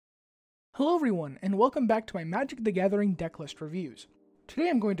Hello everyone, and welcome back to my Magic the Gathering deck list reviews. Today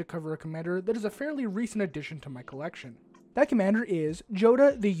I'm going to cover a commander that is a fairly recent addition to my collection. That commander is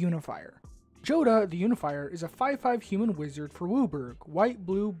Jodah the Unifier. Jodah the Unifier is a 5/5 human wizard for Wooburg, white,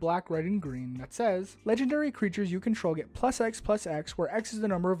 blue, black, red, and green that says, legendary creatures you control get +X/+X, where X is the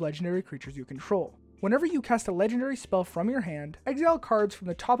number of legendary creatures you control. Whenever you cast a legendary spell from your hand, exile cards from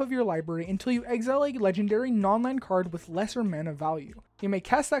the top of your library until you exile a legendary non-land card with lesser mana value. You may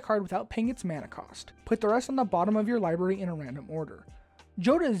cast that card without paying its mana cost. Put the rest on the bottom of your library in a random order.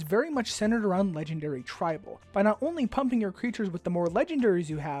 Jodah is very much centered around Legendary Tribal, by not only pumping your creatures with the more legendaries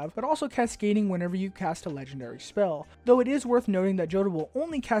you have, but also cascading whenever you cast a legendary spell, though it is worth noting that Jodah will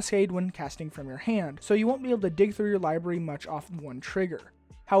only cascade when casting from your hand, so you won't be able to dig through your library much off one trigger.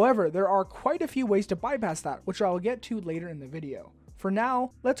 However, there are quite a few ways to bypass that, which I'll get to later in the video. For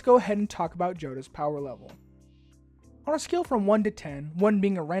now, let's go ahead and talk about Jodah's power level. On a scale from 1 to 10, 1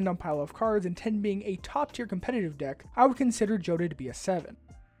 being a random pile of cards and 10 being a top tier competitive deck, I would consider Jodah to be a 7.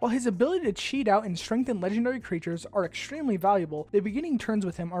 While his ability to cheat out and strengthen legendary creatures are extremely valuable, the beginning turns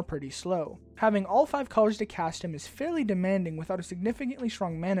with him are pretty slow. Having all 5 colors to cast him is fairly demanding without a significantly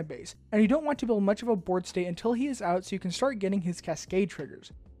strong mana base, and you don't want to build much of a board state until he is out so you can start getting his cascade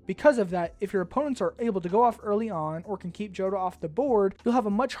triggers. Because of that, if your opponents are able to go off early on or can keep Jodah off the board, you'll have a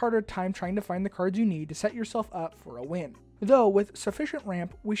much harder time trying to find the cards you need to set yourself up for a win. Though, with sufficient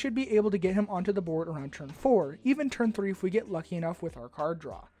ramp, we should be able to get him onto the board around turn 4, even turn 3 if we get lucky enough with our card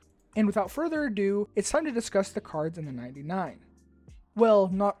draw. And without further ado, it's time to discuss the cards in the 99. Well,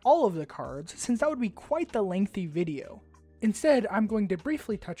 not all of the cards, since that would be quite the lengthy video. Instead, I'm going to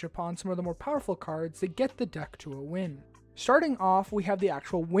briefly touch upon some of the more powerful cards that get the deck to a win. Starting off, we have the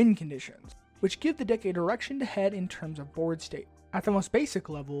actual win conditions, which give the deck a direction to head in terms of board state. At the most basic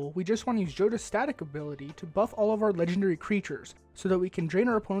level, we just want to use Jodah's static ability to buff all of our legendary creatures, so that we can drain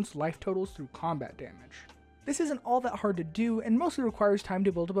our opponent's life totals through combat damage. This isn't all that hard to do, and mostly requires time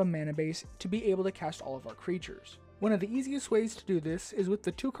to build up a mana base to be able to cast all of our creatures. One of the easiest ways to do this is with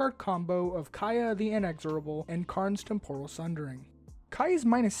the 2-card combo of Kaya the Inexorable and Karn's Temporal Sundering. Kaya's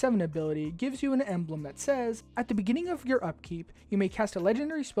 -7 ability gives you an emblem that says, at the beginning of your upkeep, you may cast a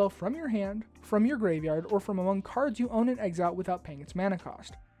legendary spell from your hand, from your graveyard, or from among cards you own in exile without paying its mana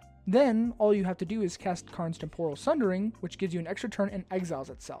cost. Then, all you have to do is cast Karn's Temporal Sundering, which gives you an extra turn and exiles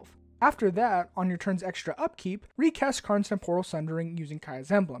itself. After that, on your turn's extra upkeep, recast Karn's Temporal Sundering using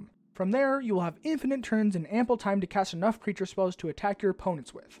Kaya's emblem. From there, you will have infinite turns and ample time to cast enough creature spells to attack your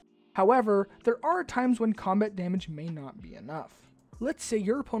opponents with. However, there are times when combat damage may not be enough. Let's say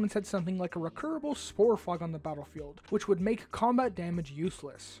your opponents had something like a recurable Spore Fog on the battlefield, which would make combat damage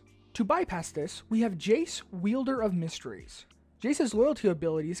useless. To bypass this, we have Jace, Wielder of Mysteries. Jace's loyalty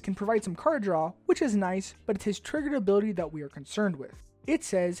abilities can provide some card draw, which is nice, but it's his triggered ability that we are concerned with. It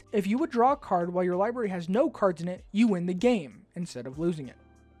says, if you would draw a card while your library has no cards in it, you win the game, instead of losing it.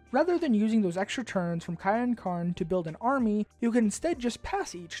 Rather than using those extra turns from Kaya and Karn to build an army, you can instead just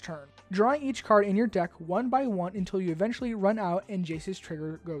pass each turn, drawing each card in your deck one by one until you eventually run out and Jace's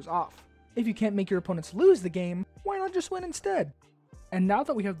trigger goes off. If you can't make your opponents lose the game, why not just win instead? And now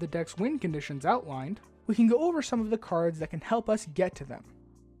that we have the deck's win conditions outlined, we can go over some of the cards that can help us get to them.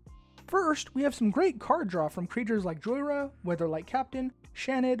 First, we have some great card draw from creatures like Jodah, Weatherlight Captain,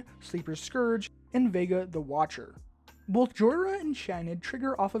 Shanid, Sleeper's Scourge, and Vega the Watcher. Both Jodah and Shanid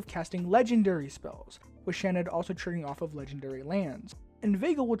trigger off of casting legendary spells, with Shanid also triggering off of legendary lands, and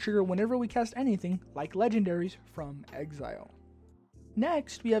Vega will trigger whenever we cast anything, like legendaries, from exile.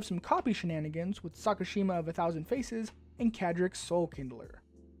 Next, we have some copy shenanigans with Sakashima of 1,000 Faces and Kadric's Soul Kindler.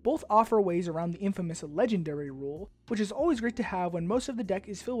 Both offer ways around the infamous legendary rule, which is always great to have when most of the deck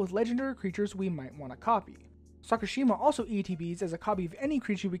is filled with legendary creatures we might want to copy. Sakashima also ETBs as a copy of any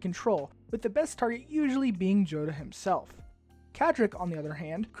creature we control, with the best target usually being Jodah himself. Kadric, on the other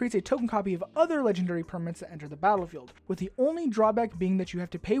hand, creates a token copy of other legendary permanents that enter the battlefield, with the only drawback being that you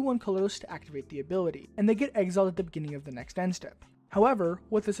have to pay 1 colorless to activate the ability, and they get exiled at the beginning of the next end step. However,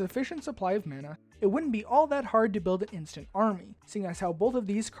 with a sufficient supply of mana, it wouldn't be all that hard to build an instant army, seeing as how both of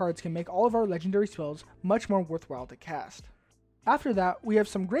these cards can make all of our legendary spells much more worthwhile to cast. After that, we have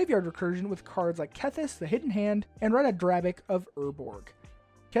some graveyard recursion with cards like Kethis, the Hidden Hand, and Radadrabic of Urborg.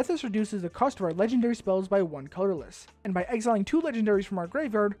 Kethis reduces the cost of our legendary spells by 1 colorless, and by exiling 2 legendaries from our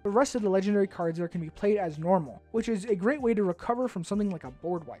graveyard, the rest of the legendary cards there can be played as normal, which is a great way to recover from something like a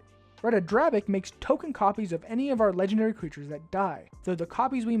board wipe. Radadrabic makes token copies of any of our legendary creatures that die, though the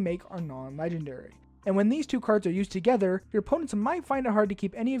copies we make are non-legendary. And when these 2 cards are used together, your opponents might find it hard to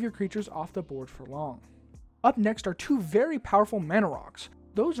keep any of your creatures off the board for long. Up next are 2 very powerful mana rocks.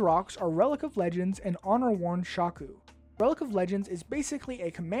 Those rocks are Relic of Legends and Honor Worn Shaku. Relic of Legends is basically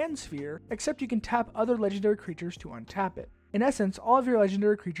a command sphere, except you can tap other legendary creatures to untap it. In essence, all of your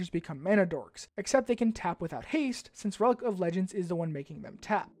legendary creatures become mana dorks, except they can tap without haste, since Relic of Legends is the one making them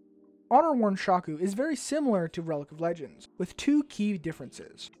tap. Honor Worn Shaku is very similar to Relic of Legends, with two key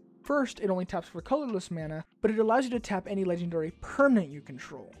differences. First, it only taps for colorless mana, but it allows you to tap any legendary permanent you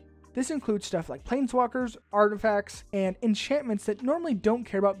control. This includes stuff like planeswalkers, artifacts, and enchantments that normally don't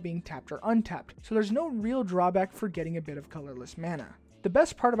care about being tapped or untapped, so there's no real drawback for getting a bit of colorless mana. The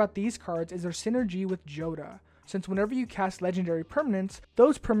best part about these cards is their synergy with Jodah, since whenever you cast legendary permanents,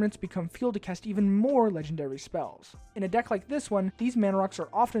 those permanents become fuel to cast even more legendary spells. In a deck like this one, these mana rocks are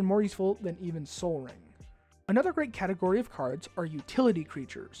often more useful than even Sol Ring. Another great category of cards are utility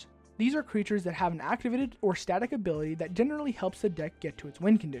creatures. These are creatures that have an activated or static ability that generally helps the deck get to its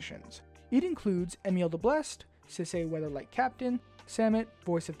win conditions. It includes Emil the Blessed, Sisay Weatherlight Captain, Samut,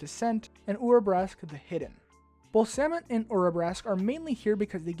 Voice of Dissent, and Urabrask the Hidden. Both Samut and Urabrask are mainly here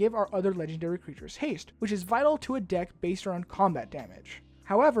because they give our other legendary creatures haste, which is vital to a deck based around combat damage.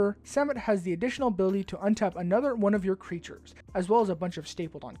 However, Samut has the additional ability to untap another one of your creatures, as well as a bunch of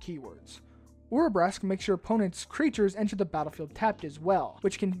stapled on keywords. Urabrask makes your opponent's creatures enter the battlefield tapped as well,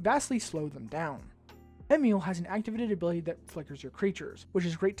 which can vastly slow them down. Emil has an activated ability that flickers your creatures, which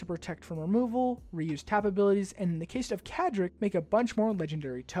is great to protect from removal, reuse tap abilities, and in the case of Kadric, make a bunch more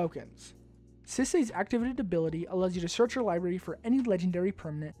legendary tokens. Sisay's activated ability allows you to search your library for any legendary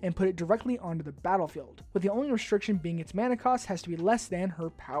permanent and put it directly onto the battlefield, with the only restriction being its mana cost has to be less than her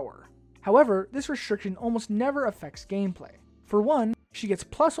power. However, this restriction almost never affects gameplay. For one, she gets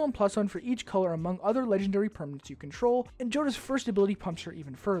 +1/+1 for each color among other legendary permanents you control, and Jodah's first ability pumps her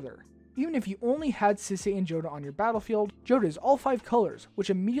even further. Even if you only had Sisay and Jodah on your battlefield, Jodah is all 5 colors, which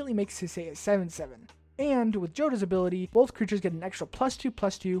immediately makes Sisay a 7/7. And with Jodah's ability, both creatures get an extra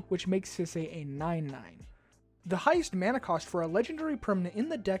 +2/+2, which makes Sisay a 9/9. The highest mana cost for a legendary permanent in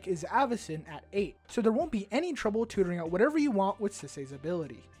the deck is Avacyn at 8, so there won't be any trouble tutoring out whatever you want with Sisay's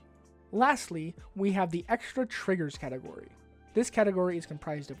ability. Lastly, we have the extra triggers category. This category is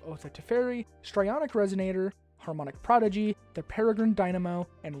comprised of Oath of Teferi, Strionic Resonator, Harmonic Prodigy, the Peregrine Dynamo,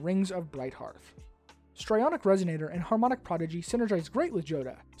 and Rings of Brighthearth. Strionic Resonator and Harmonic Prodigy synergize great with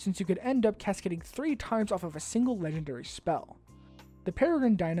Jodah, since you could end up cascading 3 times off of a single legendary spell. The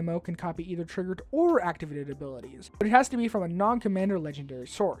Peregrine Dynamo can copy either triggered or activated abilities, but it has to be from a non-commander legendary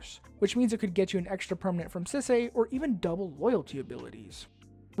source, which means it could get you an extra permanent from Sisay or even double loyalty abilities.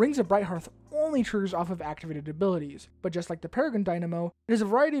 Rings of Brighthearth only triggers off of activated abilities, but just like the Peregrine Dynamo, there's a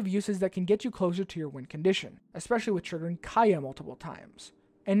variety of uses that can get you closer to your win condition, especially with triggering Kaya multiple times.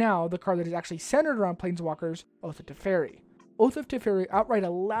 And now, the card that is actually centered around Planeswalkers, Oath of Teferi. Oath of Teferi outright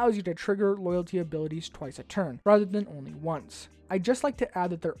allows you to trigger loyalty abilities twice a turn, rather than only once. I'd just like to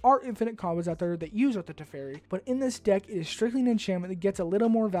add that there are infinite combos out there that use Oath of Teferi, but in this deck it is strictly an enchantment that gets a little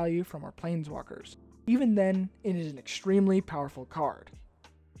more value from our Planeswalkers. Even then, it is an extremely powerful card.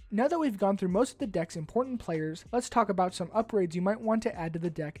 Now that we've gone through most of the deck's important players, let's talk about some upgrades you might want to add to the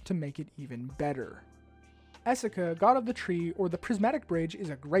deck to make it even better. Esika, God of the Tree, or the Prismatic Bridge is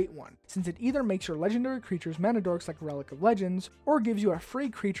a great one, since it either makes your legendary creatures mana dorks like Relic of Legends, or gives you a free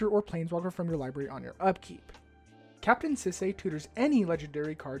creature or planeswalker from your library on your upkeep. Captain Sisay tutors any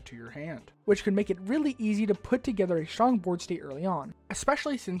legendary card to your hand, which can make it really easy to put together a strong board state early on,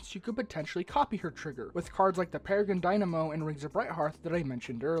 especially since you could potentially copy her trigger with cards like the Peregrine Dynamo and Rings of Brighthearth that I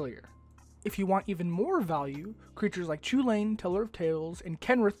mentioned earlier. If you want even more value, creatures like Chulane, Teller of Tales, and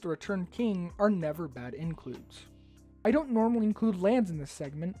Kenrith the Returned King are never bad includes. I don't normally include lands in this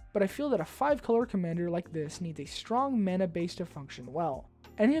segment, but I feel that a 5-color commander like this needs a strong mana base to function well.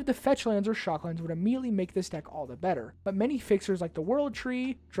 Any of the fetch lands or shock lands would immediately make this deck all the better, but many fixers like the World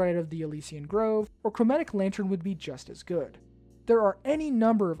Tree, Dryad of the Elysian Grove, or Chromatic Lantern would be just as good. There are any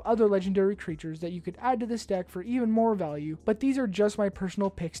number of other legendary creatures that you could add to this deck for even more value, but these are just my personal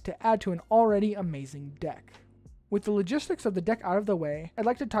picks to add to an already amazing deck. With the logistics of the deck out of the way, I'd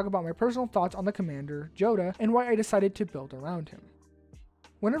like to talk about my personal thoughts on the commander, Jodah, and why I decided to build around him.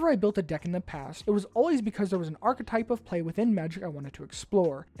 Whenever I built a deck in the past, it was always because there was an archetype of play within Magic I wanted to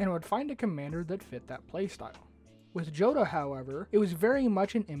explore, and I would find a commander that fit that playstyle. With Jodah, however, it was very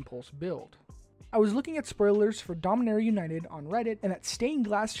much an impulse build. I was looking at spoilers for Dominaria United on Reddit, and that stained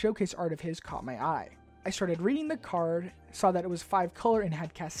glass showcase art of his caught my eye. I started reading the card, saw that it was 5-color and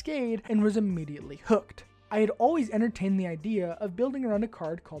had Cascade, and was immediately hooked. I had always entertained the idea of building around a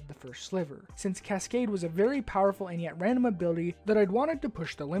card called the First Sliver, since Cascade was a very powerful and yet random ability that I'd wanted to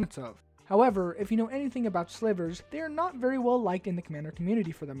push the limits of. However, if you know anything about slivers, they are not very well liked in the commander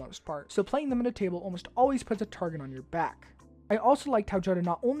community for the most part, so playing them at a table almost always puts a target on your back. I also liked how Jodah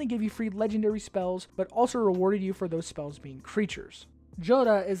not only gave you free legendary spells, but also rewarded you for those spells being creatures.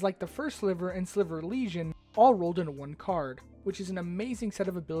 Jodah is like the First Sliver and Sliver Legion all rolled into one card, which is an amazing set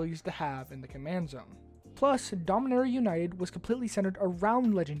of abilities to have in the command zone. Plus, Dominaria United was completely centered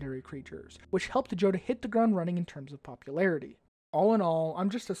around legendary creatures, which helped Jodah hit the ground running in terms of popularity. All in all, I'm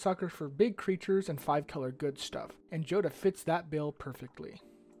just a sucker for big creatures and 5-color good stuff, and Jodah fits that bill perfectly.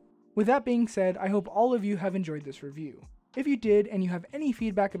 With that being said, I hope all of you have enjoyed this review. If you did and you have any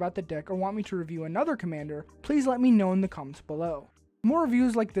feedback about the deck or want me to review another commander, please let me know in the comments below. More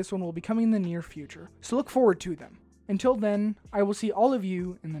reviews like this one will be coming in the near future, so look forward to them. Until then, I will see all of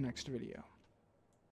you in the next video.